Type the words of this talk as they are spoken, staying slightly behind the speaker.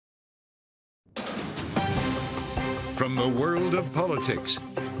From the world of politics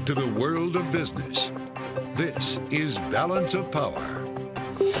to the world of business, this is Balance of Power.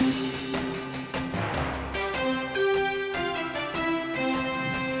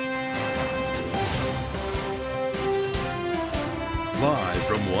 Live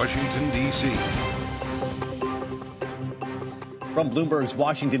from Washington, D.C. From Bloomberg's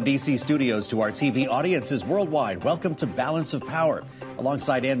Washington, D.C. studios to our TV audiences worldwide, welcome to Balance of Power.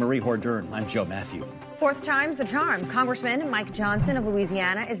 Alongside Anne-Marie Hordern, I'm Joe Matthew. Fourth time's the charm. Congressman Mike Johnson of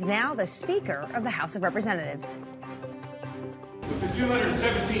Louisiana is now the Speaker of the House of Representatives. With the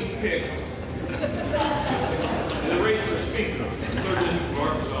 217th pick in the race for Speaker, 3rd District of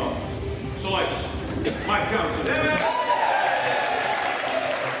Arkansas, selects Mike Johnson.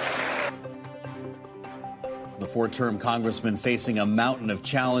 The four-term congressman facing a mountain of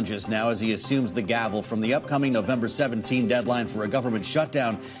challenges now as he assumes the gavel, from the upcoming November 17 deadline for a government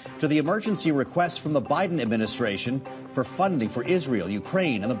shutdown to the emergency request from the Biden administration for funding for Israel,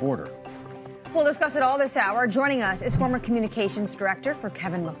 Ukraine, and the border. We'll discuss it all this hour. Joining us is former communications director for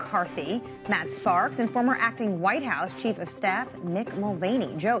Kevin McCarthy, Matt Sparks, and former acting White House chief of staff Mick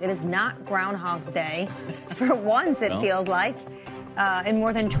Mulvaney. Joe, it is not Groundhog's Day. For once, it feels like. In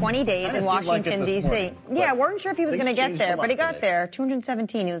more than 20 days in Washington, D.C. Yeah, weren't sure if he was going to get there, but he got there.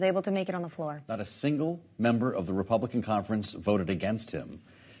 217, he was able to make it on the floor. Not a single member of the Republican conference voted against him.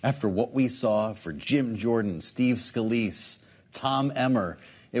 After what we saw for Jim Jordan, Steve Scalise, Tom Emmer,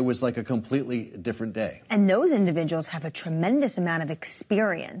 it was like a completely different day. And those individuals have a tremendous amount of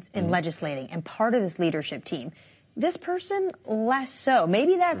experience in legislating and part of this leadership team. This person, less so.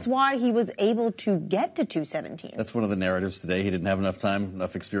 Maybe that's why he was able to get to 217. That's one of the narratives today. He didn't have enough time,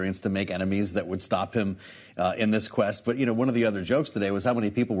 enough experience to make enemies that would stop him in this quest. But, you know, one of the other jokes today was how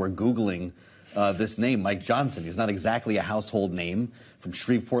many people were Googling this name, Mike Johnson. He's not exactly a household name. From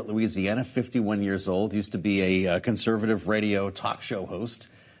Shreveport, Louisiana, 51 years old, used to be a conservative radio talk show host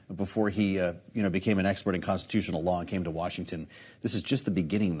before he became an expert in constitutional law and came to Washington. This is just the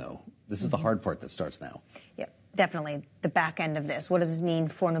beginning, though. This is the hard part that starts now. Yep. Definitely the back end of this. What does this mean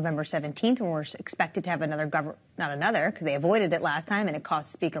for November 17th when we're expected to have because they avoided it last time and it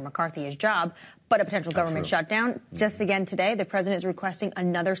cost Speaker McCarthy his job, but a potential government shutdown. Just again today, the president is requesting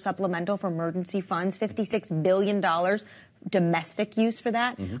another supplemental for emergency funds, $56 billion domestic use for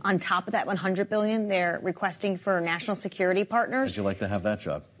that. On top of that $100 billion they're requesting for national security partners. Would you like to have that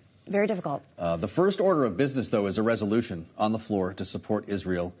job? Very difficult. The first order of business, though, is a resolution on the floor to support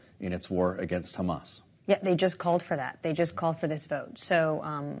Israel in its war against Hamas. Yeah, they just called for that. They just called for this vote. So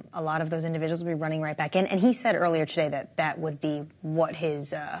a lot of those individuals will be running right back in. And he said earlier today that that would be what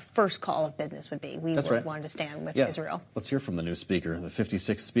his first call of business would be. We wanted to stand with Israel. Let's hear from the new speaker, the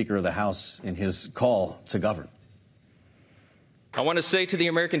 56th Speaker of the House, in his call to govern. I want to say to the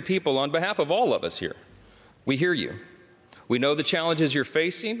American people, on behalf of all of us here, we hear you. We know the challenges you're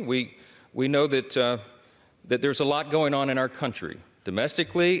facing. We know that there's a lot going on in our country,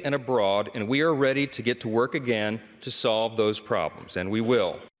 domestically and abroad, and we are ready to get to work again to solve those problems, and we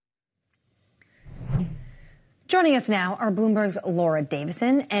will. Joining us now are Bloomberg's Laura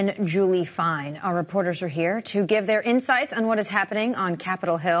Davison and Julie Fine. Our reporters are here to give their insights on what is happening on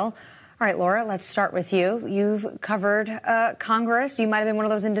Capitol Hill. All right, Laura, let's start with you. You've covered Congress. You might have been one of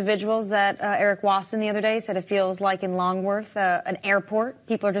those individuals that Eric Wasson the other day said it feels like in Longworth, an airport.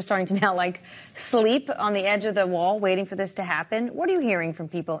 People are just starting to now, sleep on the edge of the wall waiting for this to happen. What are you hearing from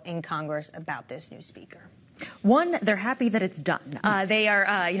people in Congress about this new speaker? One, they're happy that it's done. They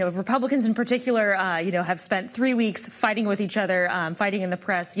are, Republicans in particular, have spent 3 weeks fighting with each other, fighting in the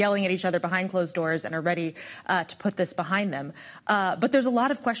press, yelling at each other behind closed doors, and are ready to put this behind them. But there's a lot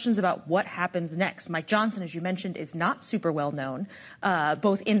of questions about what happens next. Mike Johnson, as you mentioned, is not super well known,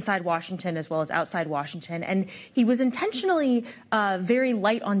 both inside Washington as well as outside Washington. And he was intentionally very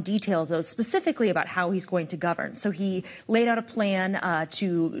light on details, though, specifically about how he's going to govern. So he laid out a plan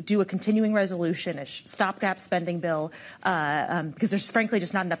to do a continuing resolution, a stopgap spending bill, because there's frankly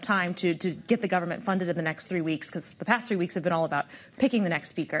just not enough time to get the government funded in the next 3 weeks, because the past 3 weeks have been all about picking the next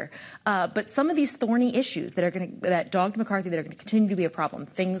speaker. But some of these thorny issues that dogged McCarthy that are going to continue to be a problem,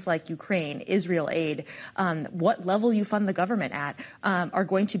 things like Ukraine, Israel aid, what level you fund the government at, are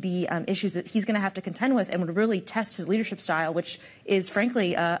going to be issues that he's going to have to contend with and would really test his leadership style, which is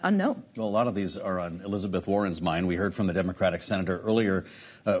frankly unknown. Well, a lot of these are on Elizabeth Warren's mind. We heard from the Democratic senator earlier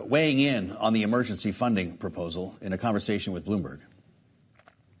weighing in on the emergency funding proposal in a conversation with Bloomberg.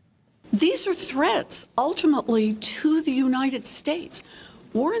 These are threats, ultimately, to the United States.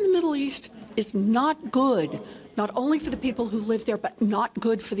 War in the Middle East is not good, not only for the people who live there, but not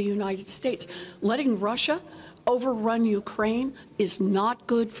good for the United States. Letting Russia overrun Ukraine is not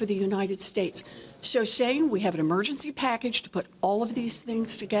good for the United States. So saying we have an emergency package to put all of these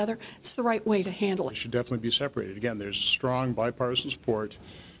things together, it's the right way to handle it. It should definitely be separated. Again, there's strong bipartisan support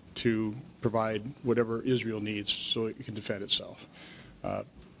to provide whatever Israel needs so it can defend itself.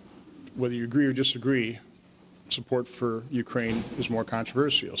 Whether you agree or disagree, support for Ukraine is more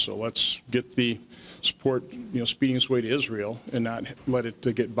controversial. So let's get the support, speeding its way to Israel and not let it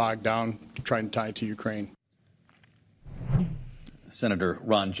get bogged down to try and tie it to Ukraine. Senator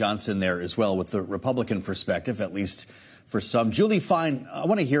Ron Johnson there as well with the Republican perspective, at least for some. Julie Fine, I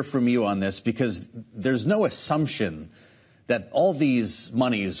want to hear from you on this because there's no assumption that all these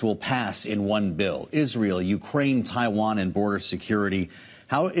monies will pass in one bill. Israel, Ukraine, Taiwan, and border security.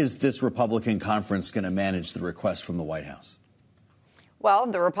 How is this Republican conference going to manage the request from the White House? Well,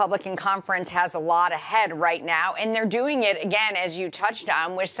 the Republican conference has a lot ahead right now, and they're doing it, again, as you touched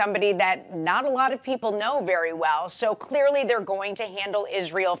on, with somebody that not a lot of people know very well. So clearly they're going to handle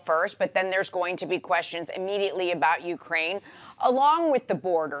Israel first, but then there's going to be questions immediately about Ukraine, along with the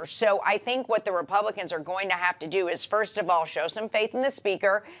border. So I think what the Republicans are going to have to do is, first of all, show some faith in the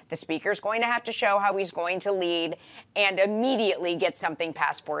Speaker. The Speaker's going to have to show how he's going to lead and immediately get something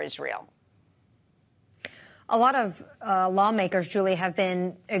passed for Israel. A lot of lawmakers, Julie, have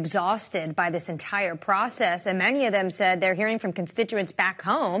been exhausted by this entire process, and many of them said they're hearing from constituents back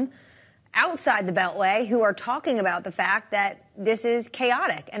home outside the Beltway who are talking about the fact that this is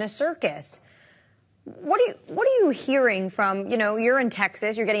chaotic and a circus. What are you hearing from, you're in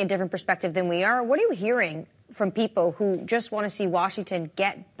Texas, you're getting a different perspective than we are. What are you hearing from people who just want to see Washington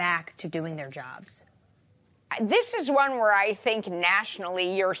get back to doing their jobs? This is one where I think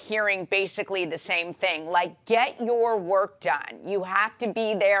nationally you're hearing basically the same thing, like get your work done. You have to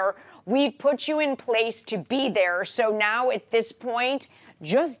be there. We've put you in place to be there. So now at this point,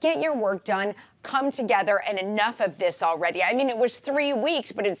 just get your work done. Come together, and enough of this already. I mean, it was 3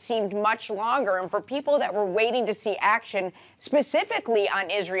 weeks, but it seemed much longer. And for people that were waiting to see action specifically on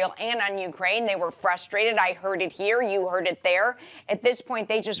Israel and on Ukraine, they were frustrated. I heard it here. You heard it there. At this point,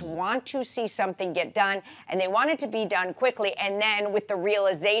 they just want to see something get done, and they want it to be done quickly. And then with the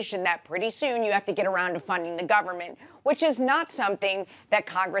realization that pretty soon you have to get around to funding the government, which is not something that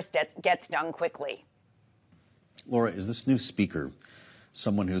Congress gets done quickly. Laura, is this new speaker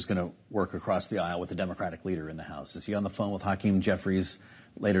someone who's going to work across the aisle with the Democratic leader in the House? Is he on the phone with Hakeem Jeffries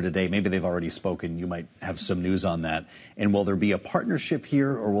later today? Maybe they've already spoken. You might have some news on that. And will there be a partnership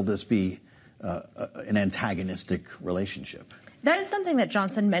here, or will this be an antagonistic relationship? That is something that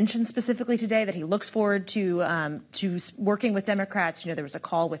Johnson mentioned specifically today, that he looks forward to working with Democrats. There was a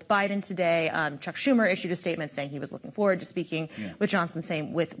call with Biden today. Chuck Schumer issued a statement saying he was looking forward to speaking with Johnson,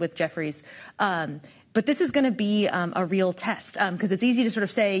 same with Jeffries. But this is going to be a real test, because it's easy to sort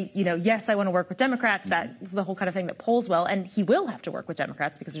of say, yes, I want to work with Democrats. That's the whole kind of thing that polls well. And he will have to work with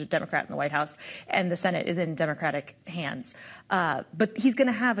Democrats because there's a Democrat in the White House and the Senate is in Democratic hands. But he's going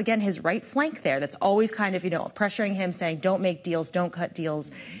to have, again, his right flank there that's always kind of, pressuring him, saying, don't make deals, don't cut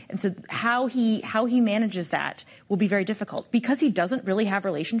deals. And so how he manages that will be very difficult because he doesn't really have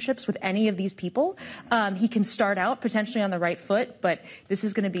relationships with any of these people. He can start out potentially on the right foot, but this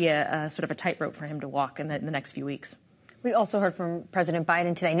is going to be a sort of a tightrope for him to walk in the next few weeks. We also heard from President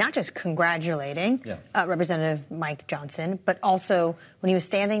Biden today, not just congratulating Representative Mike Johnson, but also when he was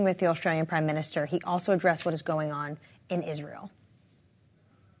standing with the Australian Prime Minister, he also addressed what is going on in Israel.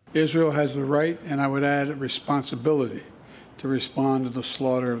 Israel has the right, and I would add a responsibility, to respond to the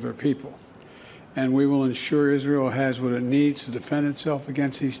slaughter of their people. And we will ensure Israel has what it needs to defend itself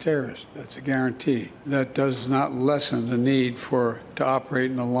against these terrorists. That's a guarantee. That does not lessen the need to operate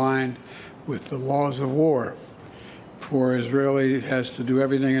in line with the laws of war. For Israel has to do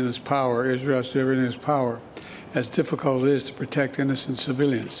everything in its power. Israel has to do everything in its power. As difficult it is to protect innocent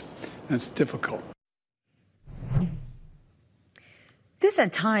civilians. That's difficult. This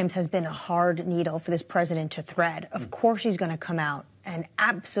at times has been a hard needle for this president to thread. Of course he's going to come out and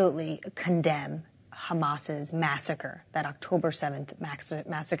absolutely condemn Hamas's massacre, that October 7th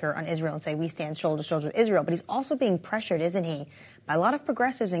massacre on Israel, and say we stand shoulder to shoulder with Israel. But he's also being pressured, isn't he, by a lot of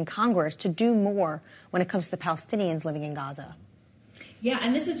progressives in Congress to do more when it comes to the Palestinians living in Gaza. Yeah,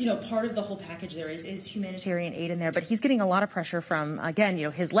 and this is, part of the whole package there is humanitarian aid in there. But he's getting a lot of pressure from, again,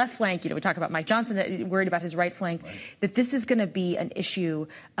 his left flank. We talk about Mike Johnson worried about his right flank, that this is going to be an issue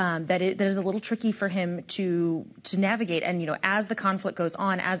that is a little tricky for him to navigate. And, as the conflict goes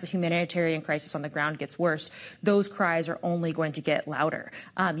on, as the humanitarian crisis on the ground gets worse, those cries are only going to get louder.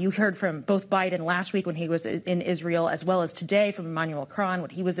 You heard from both Biden last week when he was in Israel, as well as today from Emmanuel Macron when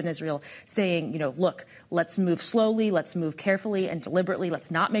he was in Israel, saying, look, let's move slowly, let's move carefully and deliberately. deliberately.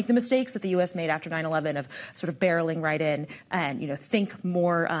 Let's not make the mistakes that the U.S. made after 9/11 of sort of barreling right in and, think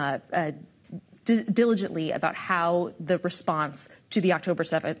more diligently about how the response to the October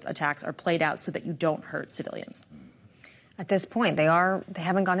 7th attacks are played out so that you don't hurt civilians. At this point, they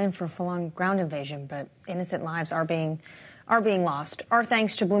haven't gone in for a full-on ground invasion, but innocent lives are being lost. Our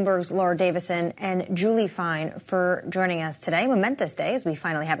thanks to Bloomberg's Laura Davison and Julie Fine for joining us today. Momentous day as we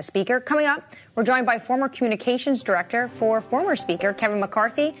finally have a speaker. Coming up, we're joined by former communications director for former Speaker Kevin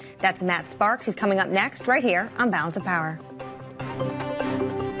McCarthy. That's Matt Sparks. He's coming up next right here on Balance of Power.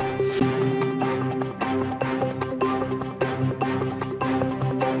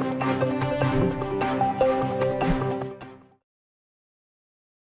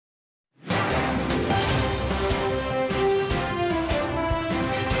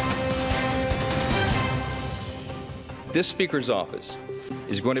 This Speaker's office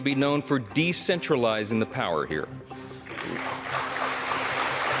is going to be known for decentralizing the power here.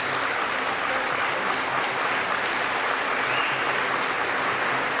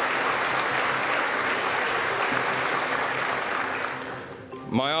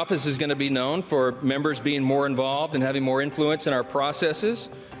 My office is going to be known for members being more involved and having more influence in our processes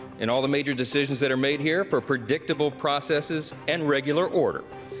and all the major decisions that are made here, for predictable processes and regular order.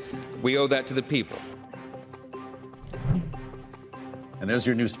 We owe that to the people. And there's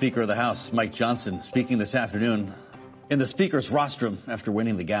your new Speaker of the House, Mike Johnson, speaking this afternoon in the Speaker's rostrum after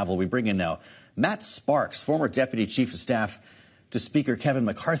winning the gavel. We bring in now Matt Sparks, former Deputy Chief of Staff to Speaker Kevin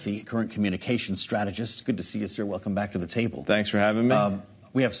McCarthy, current communications strategist. Good to see you, sir. Welcome back to the table. Thanks for having me.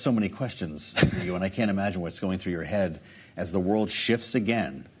 We have so many questions for you, and I can't imagine what's going through your head as the world shifts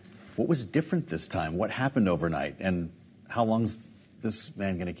again. What was different this time? What happened overnight? And how long's this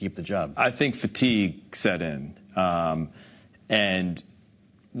man going to keep the job? I think fatigue set in. And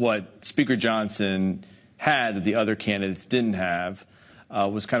what Speaker Johnson had that the other candidates didn't have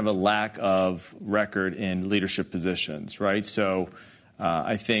was kind of a lack of record in leadership positions, right? So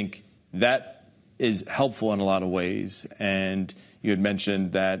I think that is helpful in a lot of ways. And you had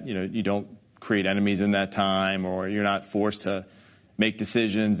mentioned that, you don't create enemies in that time, or you're not forced to make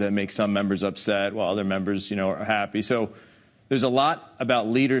decisions that make some members upset while other members, are happy. So there's a lot about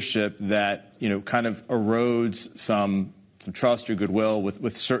leadership that, kind of erodes some trust or goodwill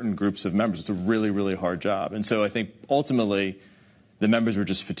with certain groups of members. It's a really, really hard job. And so I think ultimately the members were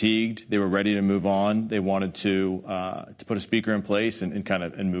just fatigued. They were ready to move on. They wanted to put a speaker in place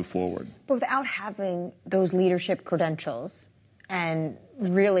and move forward. But without having those leadership credentials and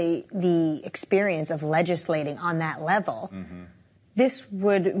really the experience of legislating on that level, this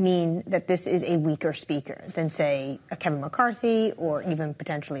would mean that this is a weaker speaker than, say, a Kevin McCarthy or even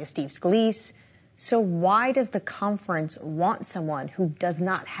potentially a Steve Scalise. So why does the conference want someone who does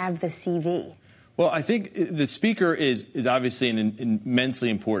not have the CV? Well, I think the speaker is obviously an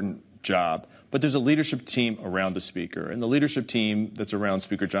immensely important job, but there's a leadership team around the speaker. And the leadership team that's around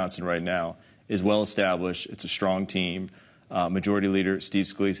Speaker Johnson right now is well established. It's a strong team. Majority Leader Steve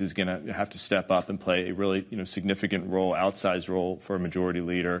Scalise is going to have to step up and play a really significant role, outsized role for a Majority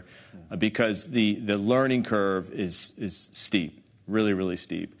Leader, because the learning curve is steep, really, really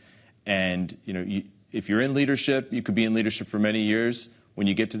steep. And, if you're in leadership, you could be in leadership for many years. When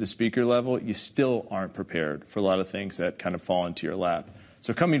you get to the speaker level, you still aren't prepared for a lot of things that kind of fall into your lap.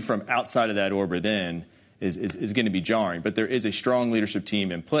 So coming from outside of that orbit in is going to be jarring. But there is a strong leadership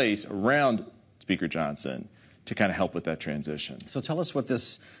team in place around Speaker Johnson to kind of help with that transition. So tell us what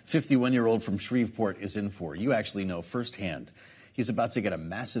this 51-year-old from Shreveport is in for. You actually know firsthand. He's about to get a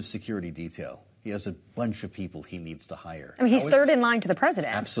massive security detail. He has a bunch of people he needs to hire. I mean, he's third in line to the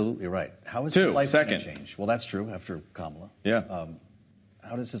president. Absolutely right. How is his life going to change? Well, that's true after Kamala. Yeah.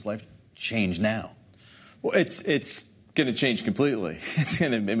 How does his life change now? Well, it's going to change completely. It's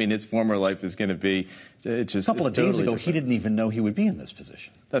going to. I mean, his former life is going to be. It's just a couple of days totally ago, different. he didn't even know he would be in this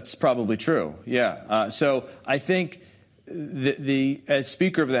position. That's probably true. Yeah. So I think as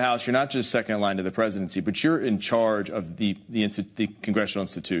Speaker of the House, you're not just second in line to the presidency, but you're in charge of the congressional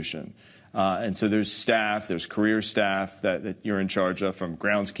institution. And so there's staff, there's career staff that you're in charge of, from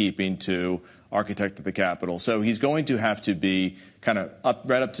groundskeeping to architect of the Capitol. So he's going to have to be kind of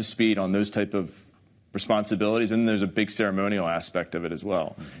right up to speed on those type of responsibilities. And then there's a big ceremonial aspect of it as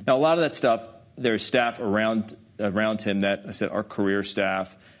well. Now, a lot of that stuff, there's staff around him that I said are career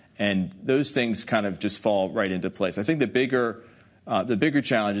staff. And those things kind of just fall right into place. I think the bigger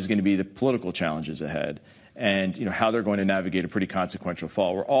challenge is going to be the political challenges ahead, and how they're going to navigate a pretty consequential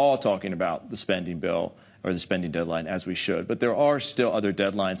fall. We're all talking about the spending bill or the spending deadline, as we should, but there are still other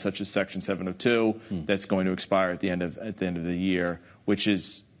deadlines, such as Section 702, that's going to expire at the end of the year, which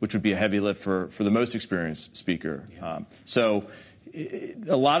would be a heavy lift for the most experienced speaker. Yeah. So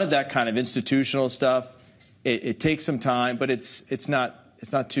a lot of that kind of institutional stuff, it takes some time, but it's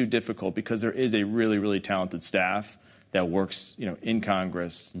not too difficult because there is a really, really talented staff that works, in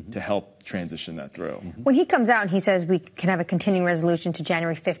Congress to help transition that through. When he comes out and he says we can have a continuing resolution to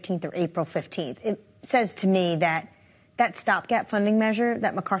January 15th or April 15th, it says to me that stopgap funding measure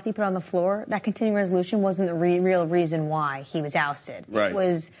that McCarthy put on the floor, that continuing resolution wasn't the real reason why he was ousted. Right. It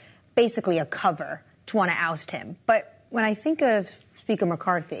was basically a cover to want to oust him. But when I think of Speaker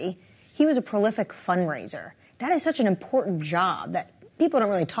McCarthy, he was a prolific fundraiser. That is such an important job that people don't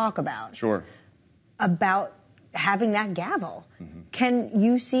really talk about. Sure. About having that gavel. Can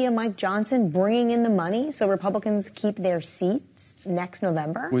you see a Mike Johnson bringing in the money so Republicans keep their seats next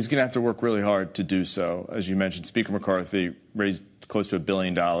November? Well, he's going to have to work really hard to do so. As you mentioned, Speaker McCarthy raised close to $1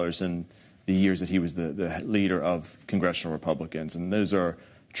 billion in the years that he was the leader of congressional Republicans. And those are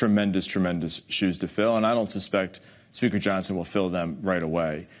tremendous, tremendous shoes to fill. And I don't suspect Speaker Johnson will fill them right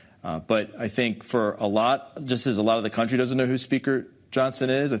away. But I think for a lot, just as a lot of the country doesn't know who Speaker Johnson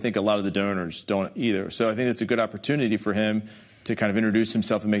is, I think a lot of the donors don't either. So I think it's a good opportunity for him to kind of introduce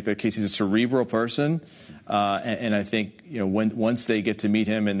himself and make that case. He's a cerebral person, and I think once they get to meet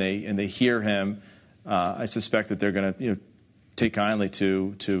him and they hear him, I suspect that they're going to take kindly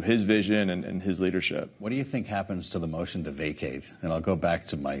to his vision and his leadership. What do you think happens to the motion to vacate? And I'll go back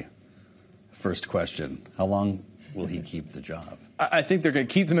to my first question: how long will he keep the job? I think they're going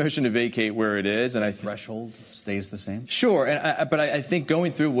to keep the motion to vacate where it is, and the threshold stays the same. Sure, but I think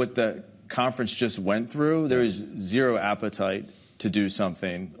going through what the conference just went through, there is zero appetite to do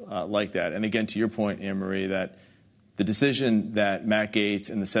something like that. And again, to your point, Anne Marie, that the decision that Matt Gaetz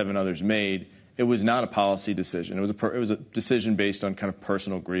and the 7 others made, it was not a policy decision. It was a decision based on kind of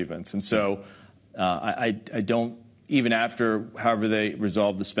personal grievance. And so I don't, even after however they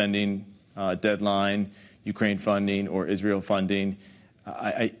resolve the spending deadline, Ukraine funding or Israel funding,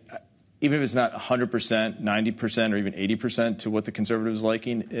 even if it's not 100%, 90%, or even 80% to what the conservatives'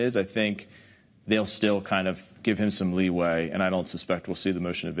 liking is, I think they'll still kind of give him some leeway, and I don't suspect we'll see the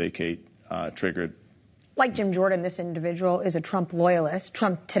motion to vacate triggered. Like Jim Jordan, this individual is a Trump loyalist.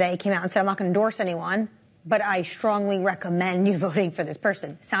 Trump today came out and said, I'm not going to endorse anyone, but I strongly recommend you voting for this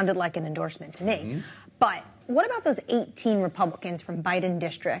person. Sounded like an endorsement to me. But what about those 18 Republicans from Biden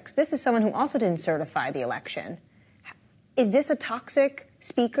districts? This is someone who also didn't certify the election. Is this a toxic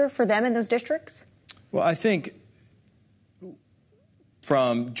speaker for them in those districts? Well, I think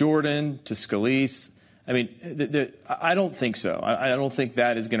from Jordan to Scalise, I mean, I don't think so. I don't think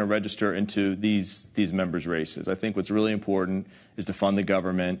that is going to register into these members' races. I think what's really important is to fund the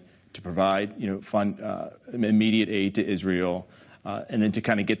government, to provide fund immediate aid to Israel, and then to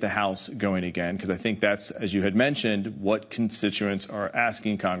kind of get the House going again, because I think that's, as you had mentioned, what constituents are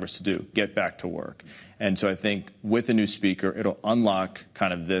asking Congress to do, get back to work. And so I think with the new speaker, it'll unlock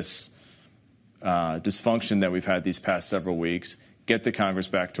kind of this dysfunction that we've had these past several weeks, get the Congress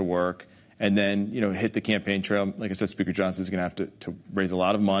back to work, and then hit the campaign trail. Like I said, Speaker Johnson is going to have to raise a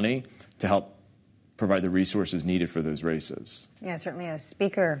lot of money to help provide the resources needed for those races. Yeah, certainly a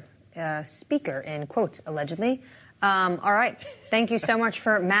speaker in quotes, allegedly. All right. Thank you so much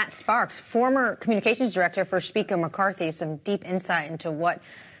for Matt Sparks, former communications director for Speaker McCarthy. Some deep insight into what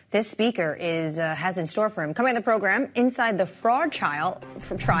this speaker has in store for him. Coming on the program, inside the fraud trial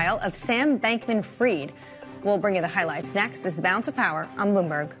of Sam Bankman-Fried. We'll bring you the highlights next. This is Balance of Power on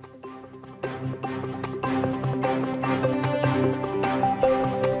Bloomberg.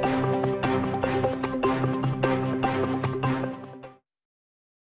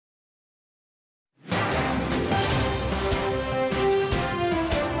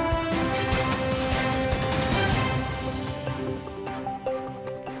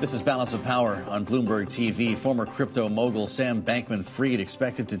 This is Balance of Power on Bloomberg TV. Former crypto mogul Sam Bankman-Fried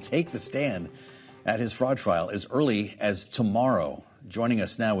expected to take the stand at his fraud trial as early as tomorrow. Joining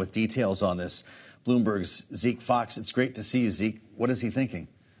us now with details on this, Bloomberg's Zeke Fox. It's great to see you, Zeke. What is he thinking?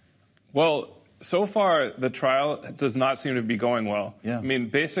 Well, so far, the trial does not seem to be going well. Yeah. I mean,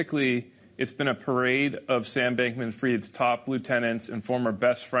 basically, it's been a parade of Sam Bankman-Fried's top lieutenants and former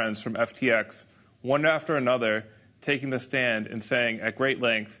best friends from FTX, one after another, taking the stand and saying at great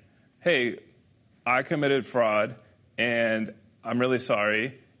length, hey, I committed fraud, and I'm really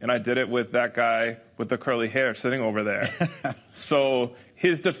sorry, and I did it with that guy with the curly hair sitting over there. So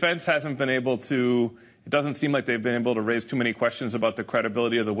his defense hasn't been able to, it doesn't seem like they've been able to raise too many questions about the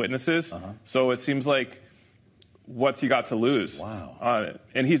credibility of the witnesses. So it seems like, what's he got to lose? Wow.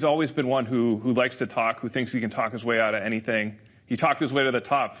 And he's always been one who likes to talk, who thinks he can talk his way out of anything. he talked his way to the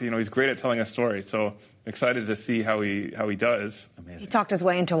top. He's great at telling a story. So excited to see how he does. Amazing. He talked his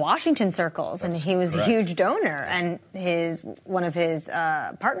way into Washington circles, and he was correct. a huge donor. And one of his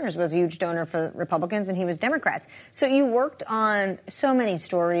partners was a huge donor for Republicans, and he was Democrats. So you worked on so many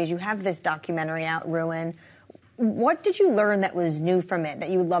stories. You have this documentary out, Ruin. What did you learn that was new from it, that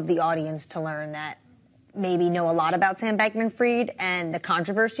you would love the audience to learn, that maybe know a lot about Sam Bankman-Fried and the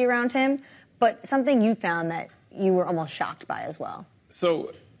controversy around him, but something you found that you were almost shocked by as well?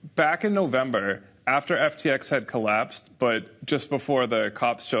 So back in November, after FTX had collapsed, but just before the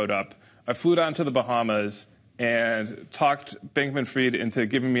cops showed up, I flew down to the Bahamas and talked Bankman-Fried into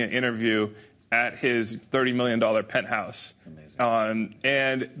giving me an interview at his $30 million penthouse.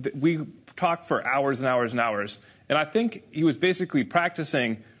 Amazing. We talked for hours and hours and hours. And I think he was basically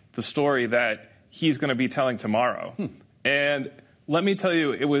practicing the story that he's going to be telling tomorrow. And let me tell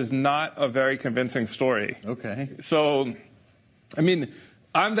you, it was not a very convincing story. Okay. So, I mean,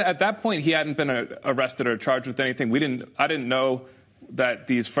 at that point, he hadn't been arrested or charged with anything. I didn't know that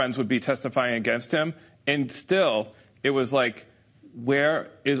these friends would be testifying against him. And still, it was like, where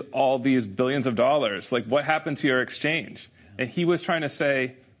is all these billions of dollars? Like, what happened to your exchange? And he was trying to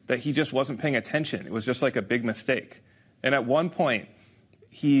say that he just wasn't paying attention. It was just like a big mistake. And at one point,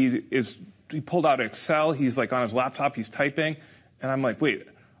 he pulled out Excel. He's like on his laptop. He's typing. And I'm like, wait,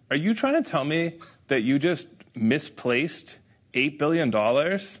 are you trying to tell me that you just misplaced $8 billion?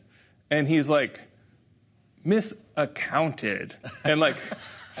 And he's like, misaccounted, and like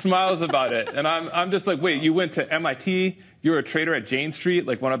smiles about it. And I'm just like, wait, you went to MIT, you're a trader at Jane Street,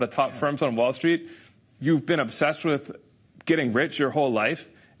 like one of the top firms on Wall Street. You've been obsessed with getting rich your whole life,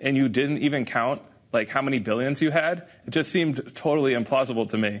 and you didn't even count like how many billions you had? It just seemed totally implausible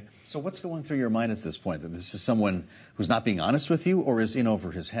to me. So what's going through your mind at this point? That this is someone who's not being honest with you, or is in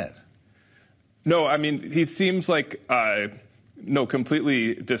over his head? No, I mean, he seems like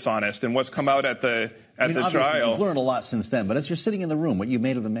completely dishonest. And what's come out at the trial, you've learned a lot since then. But as you're sitting in the room, what you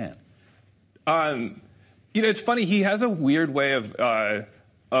made of the man? It's funny. He has a weird way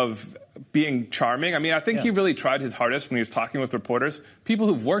of being charming. I mean, I think he really tried his hardest when he was talking with reporters. People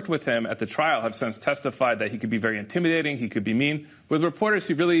who've worked with him at the trial have since testified that he could be very intimidating. He could be mean. With reporters,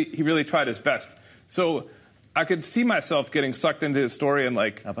 he really tried his best. So I could see myself getting sucked into his story, and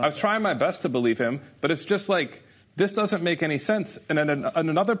like I was trying my best to believe him, but it's just like, this doesn't make any sense. And at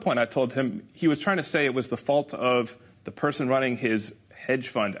another point, I told him he was trying to say it was the fault of the person running his hedge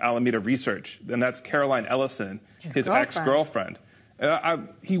fund, Alameda Research, and that's Caroline Ellison, his ex-girlfriend.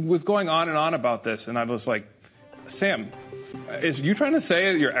 He was going on and on about this, and I was like, Sam, is you trying to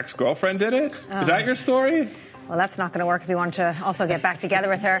say your ex-girlfriend did it? Is that your story? Well, that's not going to work if you want to also get back together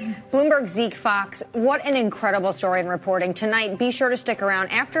with her. Bloomberg's Zeke Fox, what an incredible story and reporting. Tonight, be sure to stick around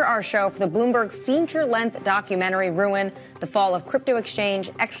after our show for the Bloomberg feature-length documentary, Ruin, the Fall of Crypto Exchange,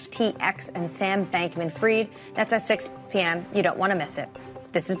 FTX, and Sam Bankman-Fried. That's at 6 p.m. You don't want to miss it.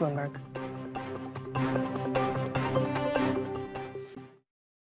 This is Bloomberg.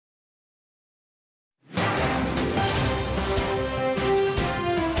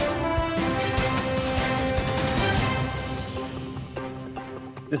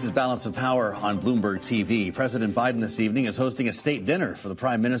 This is Balance of Power on Bloomberg TV. President Biden this evening is hosting a state dinner for the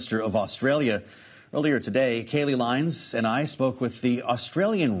Prime Minister of Australia. Earlier today, Kayleigh Lyons and I spoke with the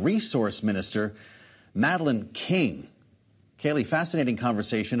Australian Resource Minister, Madeleine King. Kayleigh, fascinating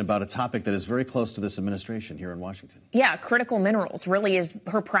conversation about a topic that is very close to this administration here in Washington. Yeah, critical minerals really is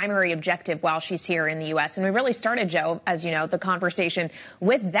her primary objective while she's here in the U.S. And we really started, Joe, as you know, the conversation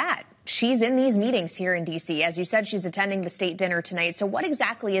with that. She's in these meetings here in D.C. As you said, she's attending the state dinner tonight. So what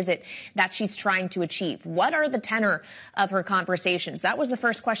exactly is it that she's trying to achieve? What are the tenor of her conversations? That was the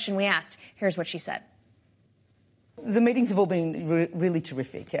first question we asked. Here's what she said. The meetings have all been really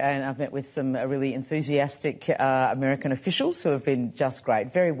terrific, and I've met with some really enthusiastic American officials who have been just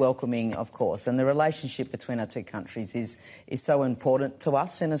great, very welcoming, of course, and the relationship between our two countries is so important to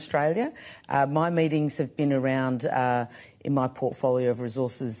us in Australia. My meetings have been around, in my portfolio of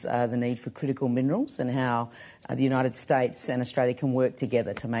resources, the need for critical minerals and how the United States and Australia can work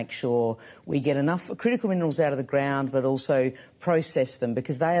together to make sure we get enough critical minerals out of the ground, but also process them,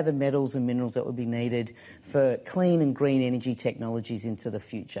 because they are the metals and minerals that will be needed for clean and green energy technologies into the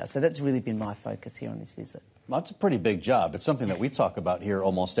future. So that's really been my focus here on this visit. Well, that's a pretty big job. It's something that we talk about here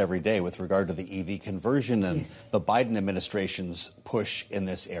almost every day with regard to the EV conversion and the Biden administration's push in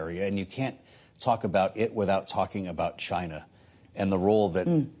this area. And you can't talk about it without talking about China and the role that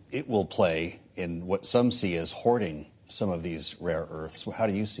it will play in what some see as hoarding some of these rare earths. How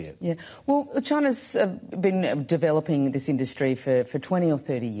do you see it? Yeah, well, China's been developing this industry for 20 or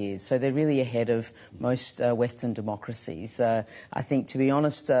 30 years, so they're really ahead of most Western democracies. I think, to be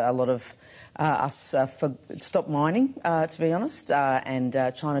honest, a lot of us stopped mining, to be honest, and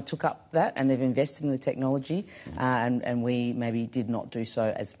China took up that and they've invested in the technology, and we maybe did not do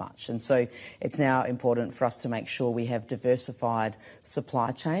so as much. And so it's now important for us to make sure we have diversified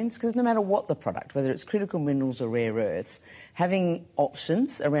supply chains, because no matter what the product, whether it's critical minerals or rare earths, having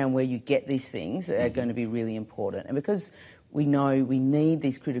options around where you get these things are going to be really important. And because we know we need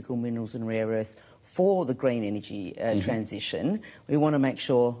these critical minerals and rare earths for the green energy transition, we want to make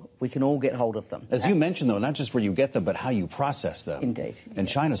sure we can all get hold of them. As you mentioned, though, not just where you get them, but how you process them. Indeed. And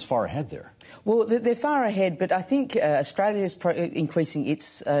China's far ahead there. Well, they're far ahead, but I think Australia is increasing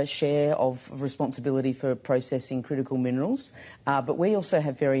its share of responsibility for processing critical minerals, but we also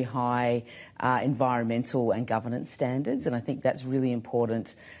have very high environmental and governance standards, and I think that's really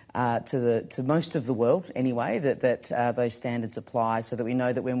important to most of the world anyway, that those standards apply, so that we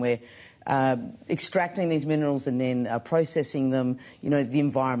know that when we're extracting these minerals and then processing them, the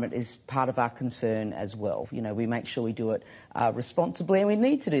environment is part of our concern as well. We make sure we do it responsibly, and we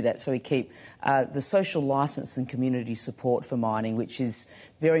need to do that so we keep the social licence and community support for mining, which is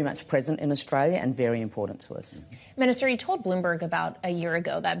very much present in Australia and very important to us. Minister, you told Bloomberg about a year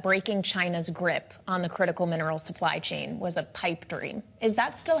ago that breaking China's grip on the critical mineral supply chain was a pipe dream. Is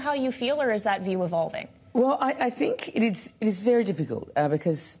that still how you feel, or is that view evolving? Well, I think it is very difficult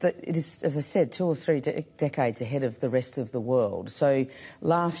because it is, as I said, 2 or 3 decades ahead of the rest of the world. So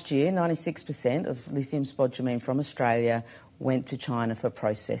last year, 96% of lithium spodumene from Australia went to China for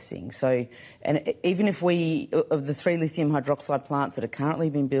processing. So, and even if of the 3 lithium hydroxide plants that are currently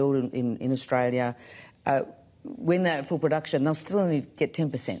being built in Australia, when they're at full production, they'll still only get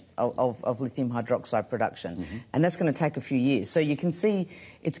 10% of lithium hydroxide production. And that's going to take a few years. So you can see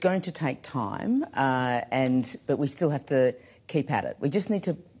it's going to take time, but we still have to keep at it. We just need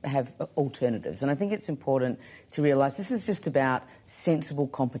to have alternatives. And I think it's important to realise this is just about sensible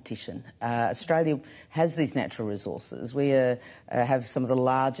competition. Australia has these natural resources. We have some of the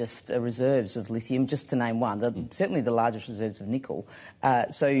largest reserves of lithium, just to name one, certainly the largest reserves of nickel.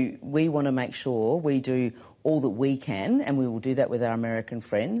 So we want to make sure we do all that we can, and we will do that with our American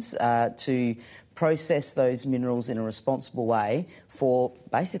friends, to process those minerals in a responsible way for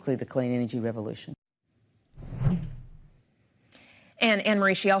basically the clean energy revolution. And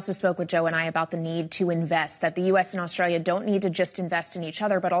Anne-Marie, she also spoke with Joe and I about the need to invest, that the U.S. and Australia don't need to just invest in each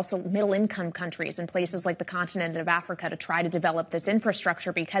other, but also middle-income countries and places like the continent of Africa to try to develop this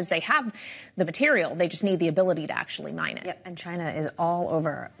infrastructure because they have the material. They just need the ability to actually mine it. Yep, and China is all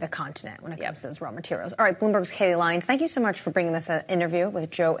over the continent when it comes to those raw materials. All right, Bloomberg's Kayleigh Lyons, thank you so much for bringing this interview with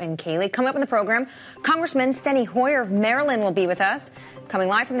Joe and Kayleigh. Coming up in the program, Congressman Steny Hoyer of Maryland will be with us. Coming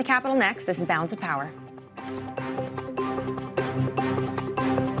live from the Capitol next, this is Balance of Power.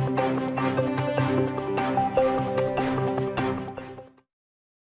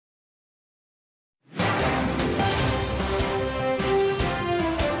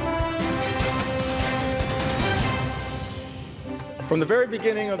 From the very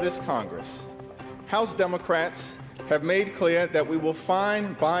beginning of this Congress, House Democrats have made clear that we will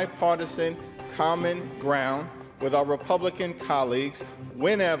find bipartisan common ground with our Republican colleagues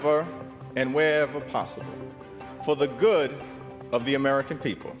whenever and wherever possible for the good of the American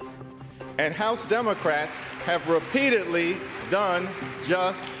people. And House Democrats have repeatedly done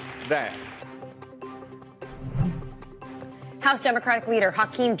just that. House Democratic leader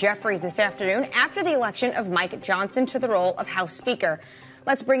Hakeem Jeffries this afternoon after the election of Mike Johnson to the role of House Speaker.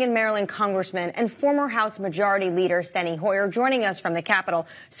 Let's bring in Maryland Congressman and former House Majority Leader Steny Hoyer joining us from the Capitol.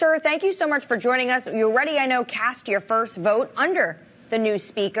 Sir, thank you so much for joining us. You already, I know, cast your first vote under the new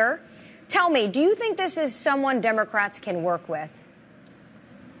Speaker. Tell me, do you think this is someone Democrats can work with?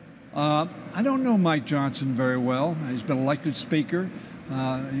 I don't know Mike Johnson very well. He's been elected Speaker.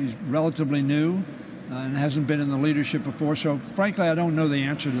 He's relatively new. And hasn't been in the leadership before. So, frankly, I don't know the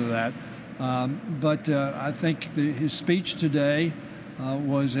answer to that. But I think his speech today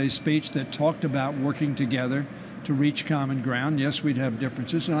was a speech that talked about working together to reach common ground. Yes, we'd have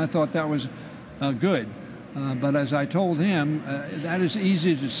differences, and I thought that was good. But as I told him, that is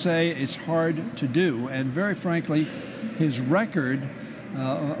easy to say, it's hard to do. And very frankly, his record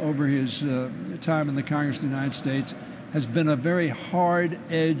over his time in the Congress of the United States has been a very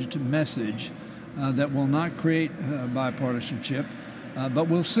hard-edged message that will not create bipartisanship, but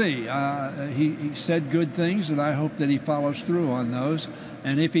we'll see. He said good things, and I hope that he follows through on those.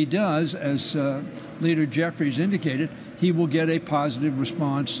 And if he does, as Leader Jeffries indicated, he will get a positive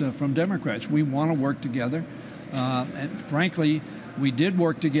response from Democrats. We want to work together. And frankly, we did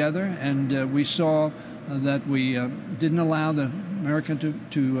work together, and we saw that we didn't allow the America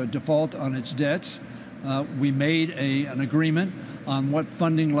to default on its debts. We made an agreement on what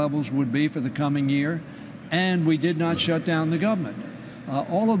funding levels would be for the coming year, and we did not shut down the government.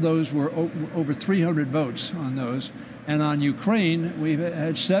 All of those were over 300 votes on those. And on Ukraine, we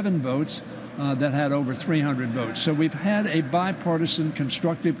had 7 votes that had over 300 votes. So we've had a bipartisan,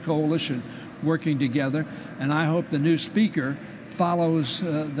 constructive coalition working together, and I hope the new speaker follows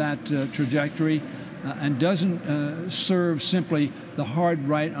that trajectory and doesn't serve simply the hard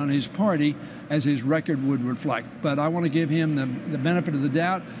right on his party as his record would reflect. But I want to give him the benefit of the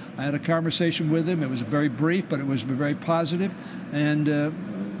doubt. I had a conversation with him. It was very brief, but it was very positive, and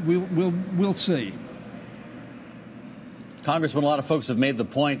we'll see. Congressman, a lot of folks have made the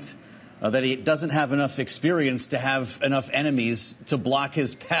point that he doesn't have enough experience to have enough enemies to block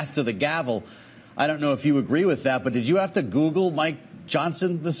his path to the gavel. I don't know if you agree with that, but did you have to Google Mike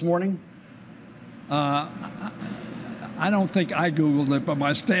Johnson this morning? I don't think I Googled it, but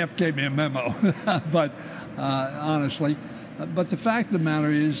my staff gave me a memo. But honestly, but the fact of the matter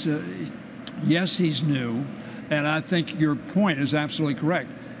is, yes, he's new, and I think your point is absolutely correct.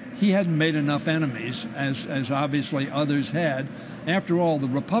 He hadn't made enough enemies, as obviously others had. After all, the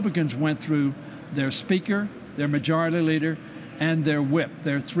Republicans went through their speaker, their majority leader, and their whip,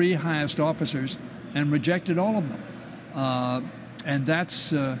 their 3 highest officers, and rejected all of them. And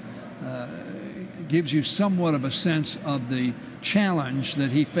that's gives you somewhat of a sense of the challenge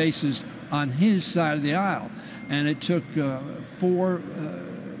that he faces on his side of the aisle. And it took 4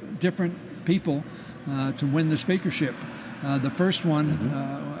 different people to win the speakership. The first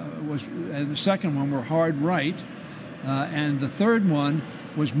one was, and the second one were hard right, and the third one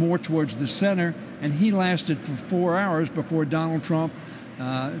was more towards the center, and he lasted for 4 hours before Donald Trump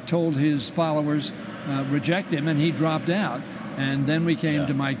told his followers reject him, and he dropped out. And then we came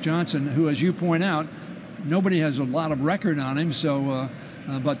to Mike Johnson, who, as you point out, nobody has a lot of record on him. So,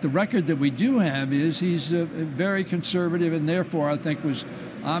 but the record that we do have is he's very conservative, and therefore I think was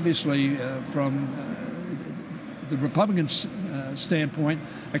obviously from the Republican standpoint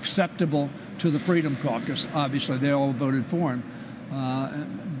acceptable to the Freedom Caucus. Obviously, they all voted for him.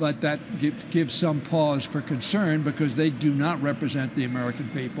 But that gives some pause for concern because they do not represent the American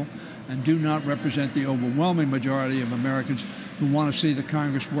people and do not represent the overwhelming majority of Americans who want to see the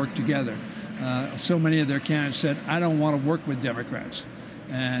Congress work together. So many of their candidates said, I don't want to work with Democrats.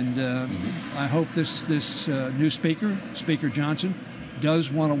 And I hope this new speaker, Speaker Johnson, does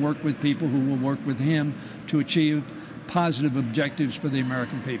want to work with people who will work with him to achieve positive objectives for the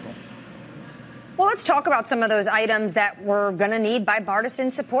American people. Well, let's talk about some of those items that we're going to need bipartisan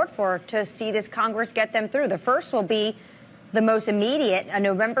support for to see this Congress get them through. The first will be the most immediate, a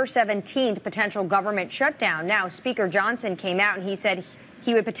November 17th potential government shutdown. Now, Speaker Johnson came out and he said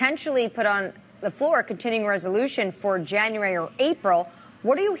he would potentially put on the floor a continuing resolution for January or April.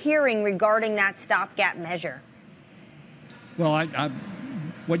 What are you hearing regarding that stopgap measure? Well,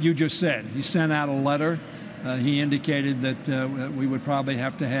 what you just said, he sent out a letter. He indicated that we would probably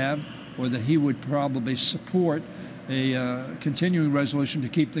have to have, or that he would probably support a continuing resolution to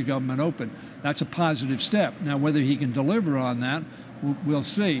keep the government open. That's a positive step. Now, whether he can deliver on that, we'll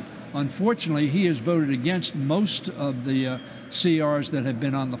see. Unfortunately, he has voted against most of the CRs that have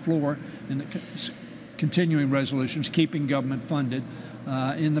been on the floor in the continuing resolutions, keeping government funded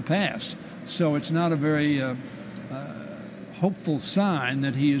in the past. So it's not a very hopeful sign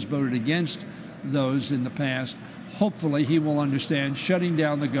that he has voted against those in the past. Hopefully he will understand shutting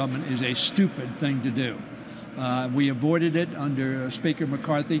down the government is a stupid thing to do. We avoided it under Speaker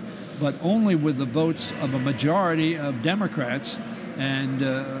McCarthy, but only with the votes of a majority of Democrats and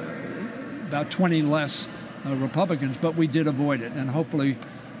about 20 less Republicans, but we did avoid it. And hopefully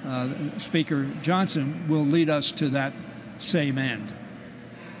Speaker Johnson will lead us to that same end.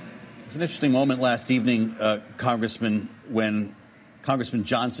 It was an interesting moment last evening, Congressman, when Congressman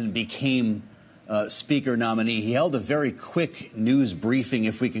Johnson became Speaker nominee. He held a very quick news briefing,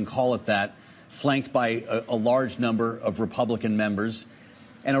 if we can call it that, flanked by a large number of Republican members.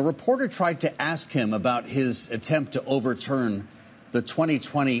 And a reporter tried to ask him about his attempt to overturn the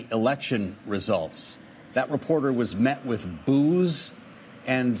 2020 election results. That reporter was met with boos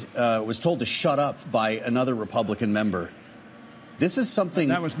and was told to shut up by another Republican member. This is something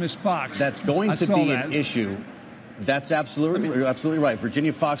that was Ms. Fox. That's going to be an issue. That's absolutely right.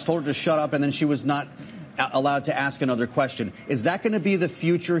 Virginia Fox told her to shut up, and then she was not allowed to ask another question. Is that going to be the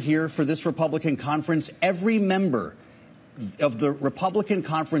future here for this Republican conference? Every member of the Republican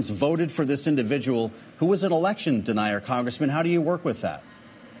conference voted for this individual who was an election denier, Congressman. How do you work with that?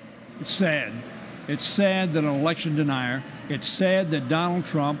 It's sad. It's sad that an election denier, it's sad that Donald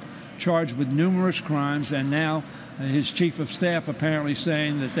Trump, charged with numerous crimes, and now his chief of staff apparently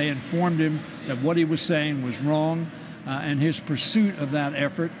saying that they informed him that what he was saying was wrong, and his pursuit of that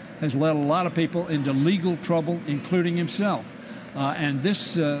effort has led a lot of people into legal trouble, including himself. And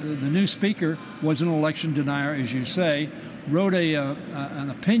this, the new speaker was an election denier, as you say, wrote an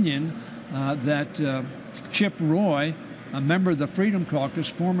opinion that Chip Roy, a member of the Freedom Caucus,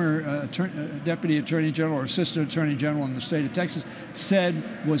 former Deputy Attorney General or Assistant Attorney General in the state of Texas, said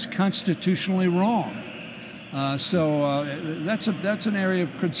was constitutionally wrong. So that's an area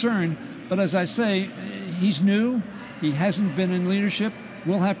of concern. But as I say, he's new. He hasn't been in leadership.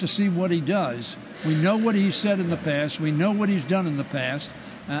 We'll have to see what he does. We know what he's said in the past. We know what he's done in the past.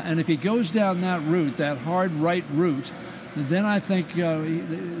 And if he goes down that route, that hard right route, then I think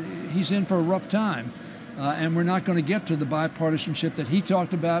he's in for a rough time. And we're not going to get to the bipartisanship that he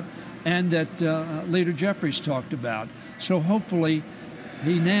talked about and that Leader Jeffries talked about. So hopefully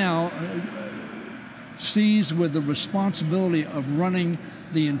he now sees with the responsibility of running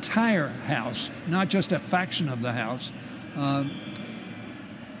the entire House, not just a faction of the House,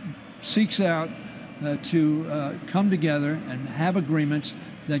 seeks out to come together and have agreements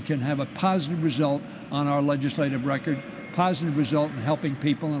that can have a positive result on our legislative record, positive result in helping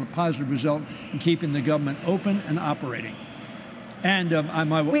people, and a positive result in keeping the government open and operating. And I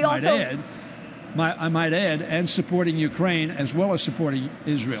might add, and supporting Ukraine as well as supporting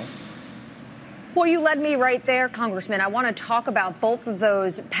Israel. Well, you led me right there, Congressman. I want to talk about both of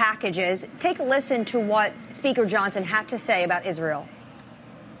those packages. Take a listen to what Speaker Johnson had to say about Israel.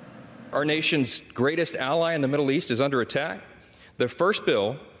 Our nation's greatest ally in the Middle East is under attack. The first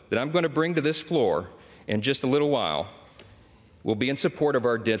bill that I'm going to bring to this floor in just a little while will be in support of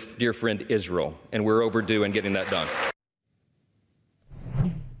our dear friend Israel, and we're overdue in getting that done.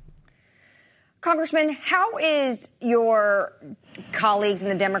 Congressman, how is your colleagues in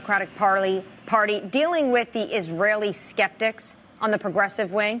the Democratic Party dealing with the Israeli skeptics on the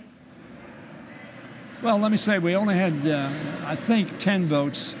progressive wing? Well, let me say we only had, I think, 10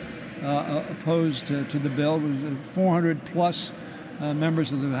 votes opposed to the bill. 400 plus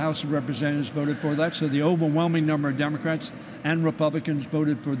members of the House of Representatives voted for that. So the overwhelming number of Democrats and Republicans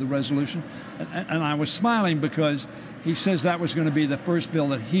voted for the resolution. And I was smiling because he says that was going to be the first bill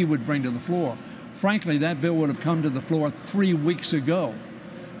that he would bring to the floor. Frankly, that bill would have come to the floor 3 weeks ago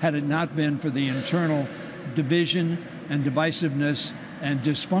had it not been for the internal division and divisiveness and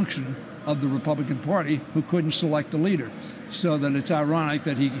dysfunction of the Republican Party, who couldn't select a leader. So that it's ironic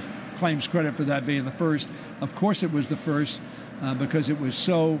that he claims credit for that being the first. Of course it was the first because it was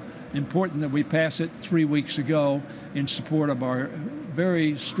so important that we pass it 3 weeks ago in support of our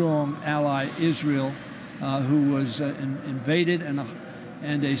very strong ally Israel, who was invaded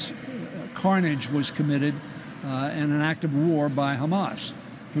and a carnage was committed and an act of war by Hamas,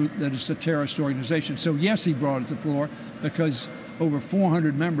 that is a terrorist organization. So yes, he brought it to the floor because over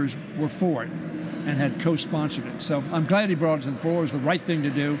 400 members were for it and had co-sponsored it. So I'm glad he brought it to the floor. It was the right thing to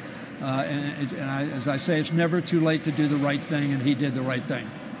do. As I say, it's never too late to do the right thing, and he did the right thing.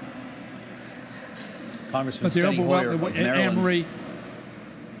 Congressman Steny Hoyer of Maryland. Anne-Marie,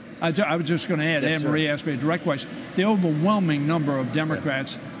 I was just going to add, yes, Anne-Marie asked me a direct question. The overwhelming number of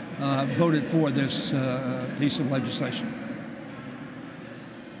Democrats voted for this piece of legislation.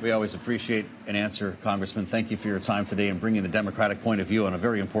 We always appreciate an answer, Congressman. Thank you for your time today and bringing the Democratic point of view on a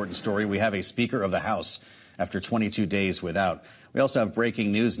very important story. We have a Speaker of the House after 22 days without. We also have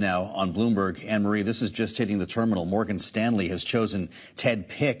breaking news now on Bloomberg. Anne-Marie, this is just hitting the terminal. Morgan Stanley has chosen Ted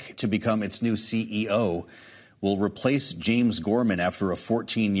Pick to become its new CEO. Will replace James Gorman after a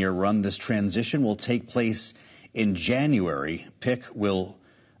 14-year run. This transition will take place in January. Pick will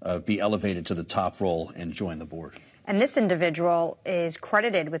be elevated to the top role and join the board. And this individual is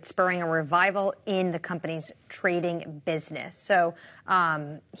credited with spurring a revival in the company's trading business. So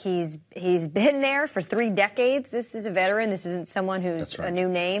he's been there for 3 decades. This is a veteran. This isn't someone who's a new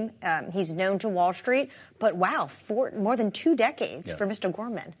name. He's known to Wall Street. But wow, more than 2 decades for Mr.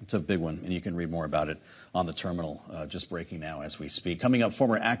 Gorman. It's a big one, and you can read more about it on the terminal, just breaking now as we speak. Coming up,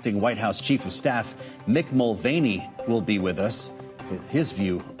 former acting White House Chief of Staff Mick Mulvaney will be with us. His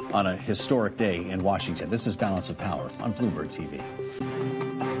view on a historic day in Washington. This is Balance of Power on Bloomberg TV.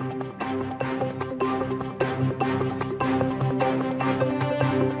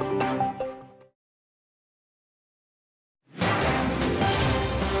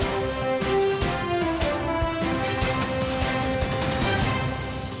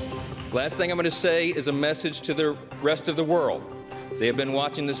 Last thing I'm going to say is a message to the rest of the world. They have been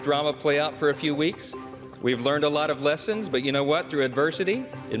watching this drama play out for a few weeks. We've learned a lot of lessons, but you know what? Through adversity,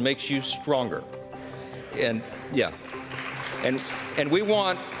 it makes you stronger. And we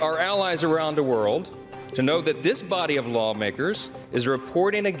want our allies around the world to know that this body of lawmakers is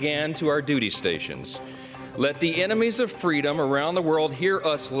reporting again to our duty stations. Let the enemies of freedom around the world hear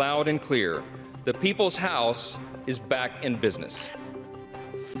us loud and clear. The People's House is back in business.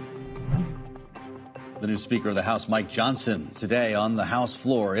 The new Speaker of the House, Mike Johnson, today on the House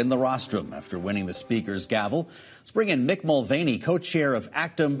floor in the rostrum after winning the Speaker's gavel. Let's bring in Mick Mulvaney, co-chair of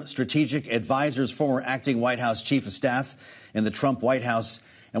Actum Strategic Advisors, former acting White House Chief of Staff in the Trump White House,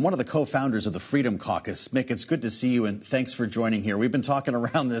 and one of the co-founders of the Freedom Caucus. Mick, it's good to see you, and thanks for joining here. We've been talking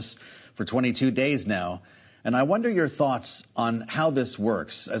around this for 22 days now, and I wonder your thoughts on how this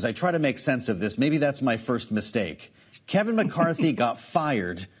works. As I try to make sense of this, maybe that's my first mistake. Kevin McCarthy got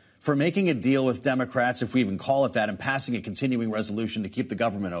fired for making a deal with Democrats, if we even call it that, and passing a continuing resolution to keep the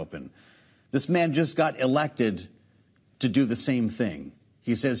government open. This man just got elected to do the same thing.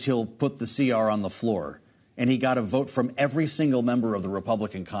 He says he'll put the CR on the floor, and he got a vote from every single member of the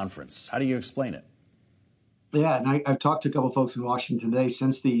Republican conference. How do you explain it? Yeah, and I've talked to a couple of folks in Washington today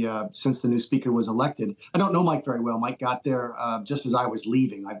since the new speaker was elected. I don't know Mike very well. Mike got there just as I was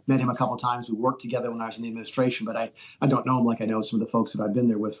leaving. I've met him a couple of times. We worked together when I was in the administration, but I don't know him like I know some of the folks that I've been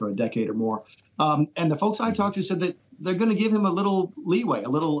there with for a decade or more. And the folks I talked to said that they're going to give him a little leeway, a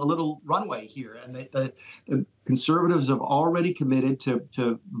little runway here, and the conservatives have already committed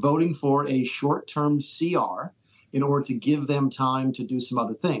to voting for a short-term CR in order to give them time to do some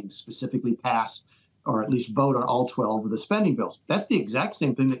other things, specifically pass or at least vote on all 12 of the spending bills. That's the exact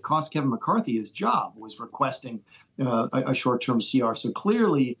same thing that cost Kevin McCarthy his job, was requesting a short-term CR. So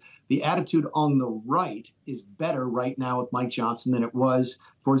clearly, the attitude on the right is better right now with Mike Johnson than it was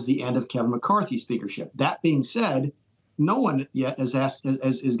towards the end of Kevin McCarthy's speakership. That being said, no one yet has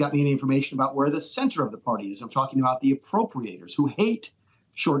got me any information about where the center of the party is. I'm talking about the appropriators who hate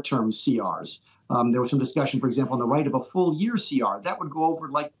short-term CRs. There was some discussion, for example, on the right of a full-year CR. That would go over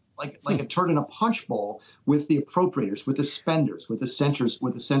like a turn in a punch bowl with the appropriators, with the spenders, with the centrists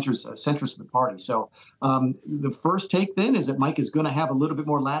of the party. So the first take then is that Mike is going to have a little bit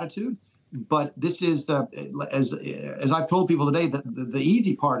more latitude. But this is, as I've told people today, the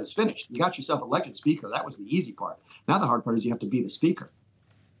easy part is finished. You got yourself elected speaker. That was the easy part. Now the hard part is you have to be the speaker.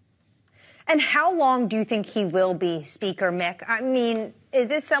 And how long do you think he will be speaker, Mick? I mean, is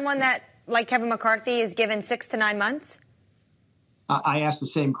this someone that, like Kevin McCarthy, is given 6 to 9 months? I asked the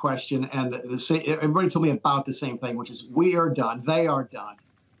same question, and everybody told me about the same thing, which is we are done. They are done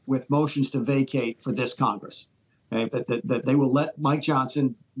with motions to vacate for this Congress. Okay? That they will let Mike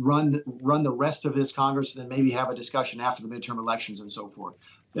Johnson run the rest of this Congress and then maybe have a discussion after the midterm elections and so forth.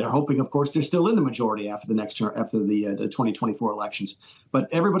 They're hoping, of course, they're still in the majority after the next term, after the 2024 elections. But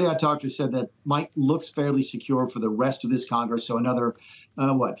everybody I talked to said that Mike looks fairly secure for the rest of this Congress. So another,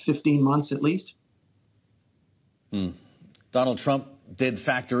 15 months at least? Donald Trump did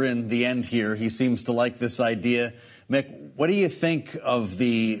factor in the end here. He seems to like this idea. Mick, what do you think of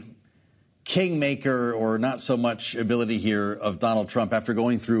the kingmaker or not so much ability here of Donald Trump after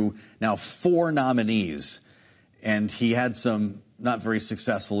going through now 4 nominees? And he had some not very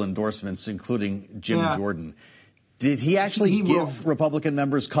successful endorsements, including Jim Jordan. Did he actually give Republican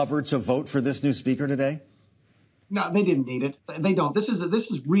members cover to vote for this new speaker today? No, they didn't need it. They don't. This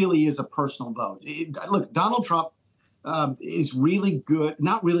really is a personal vote. Look, Donald Trump is really good,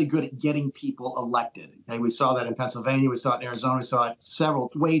 not really good at getting people elected. Okay? We saw that in Pennsylvania. We saw it in Arizona. We saw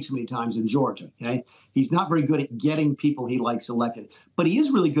it way too many times in Georgia. Okay? He's not very good at getting people he likes elected, but he is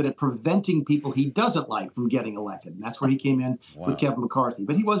really good at preventing people he doesn't like from getting elected. And that's where he came in with Kevin McCarthy.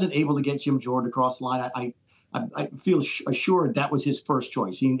 But he wasn't able to get Jim Jordan across the line. I feel assured that was his first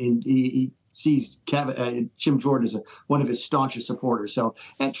choice. He sees Jim Jordan as one of his staunchest supporters. So,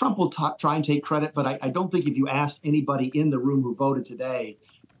 and Trump will try and take credit, but I don't think if you asked anybody in the room who voted today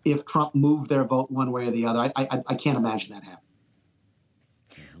if Trump moved their vote one way or the other, I can't imagine that happening.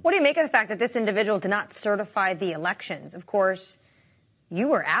 What do you make of the fact that this individual did not certify the elections? Of course, you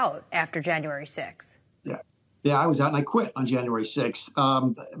were out after January 6th. Yeah, I was out and I quit on January 6th.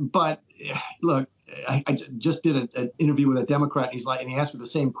 But look, I just did an interview with a Democrat, and he asked me the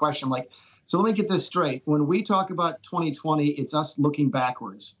same question. I'm like, so let me get this straight. When we talk about 2020, it's us looking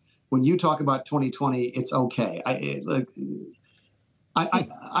backwards. When you talk about 2020, it's okay. I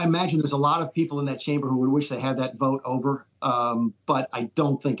imagine there's a lot of people in that chamber who would wish they had that vote over, but I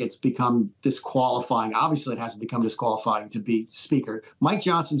don't think it's become disqualifying. Obviously, it hasn't become disqualifying to be speaker. Mike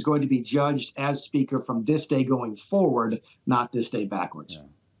Johnson's going to be judged as speaker from this day going forward, not this day backwards. Yeah.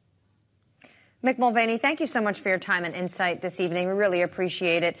 Mick Mulvaney, thank you so much for your time and insight this evening. We really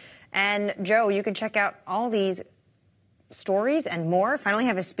appreciate it. And, Joe, you can check out all these stories and more. Finally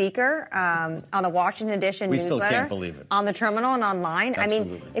have a speaker on the Washington Edition newsletter. We still can't believe it. On the terminal and online.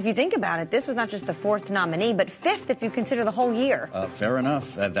 Absolutely. I mean, if you think about it, this was not just the 4th nominee, but 5th if you consider the whole year. Fair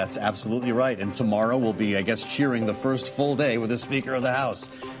enough. That's absolutely right. And tomorrow we'll be, I guess, cheering the first full day with the Speaker of the House.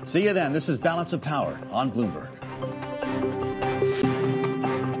 See you then. This is Balance of Power on Bloomberg.